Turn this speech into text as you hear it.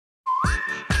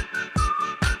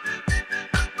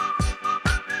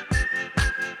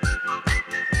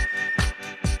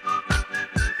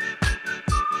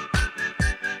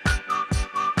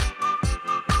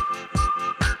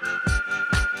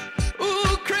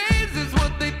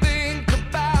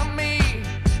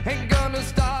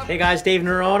Hey guys, Dave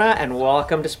Norona, and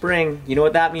welcome to spring. You know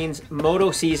what that means,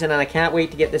 moto season, and I can't wait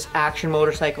to get this Action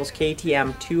Motorcycles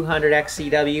KTM 200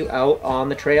 XCW out on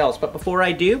the trails. But before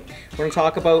I do, we're going to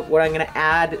talk about what I'm going to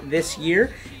add this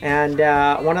year, and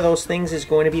one of those things is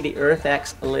going to be the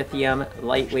EarthX Lithium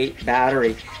Lightweight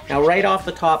Battery. Now right off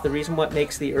the top, the reason what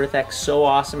makes the EarthX so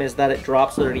awesome is that it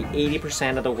drops literally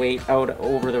 80% of the weight out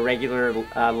over the regular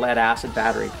lead acid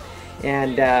battery.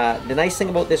 And the nice thing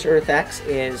about this EarthX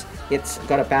is it's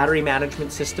got a battery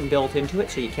management system built into it,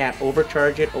 so you can't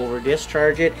overcharge it, over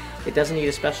discharge it. It doesn't need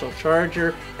a special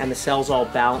charger, and the cells all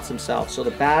balance themselves. So the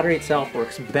battery itself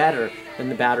works better than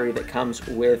the battery that comes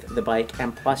with the bike,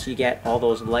 and plus you get all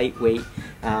those lightweight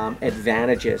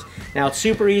advantages. Now it's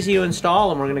super easy to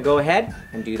install, and we're going to go ahead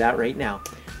and do that right now.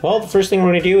 Well, the first thing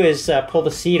we're going to do is pull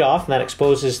the seat off, and that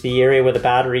exposes the area where the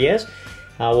battery is.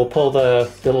 We'll pull the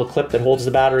little clip that holds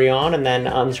the battery on, and then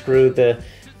unscrew the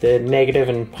negative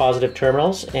and positive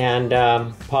terminals, and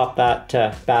pop that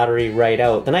battery right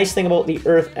out. The nice thing about the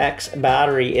EarthX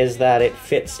battery is that it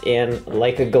fits in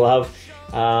like a glove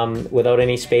without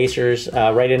any spacers,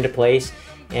 right into place.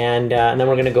 And then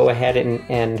we're going to go ahead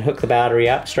and hook the battery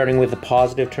up, starting with the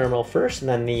positive terminal first, and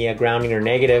then the grounding or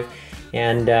negative,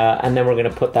 and then we're going to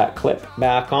put that clip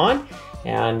back on,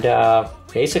 and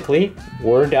basically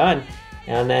we're done.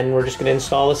 And then we're just going to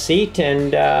install a seat,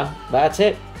 and that's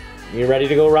it. You're ready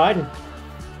to go riding.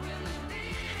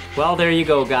 Well, there you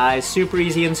go, guys. Super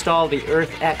easy install, the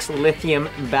EarthX Lithium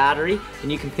Battery.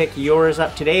 And you can pick yours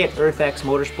up today at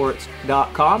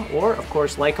earthxmotorsports.com, or, of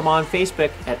course, like them on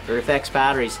Facebook at EarthX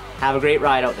Batteries. Have a great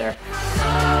ride out there.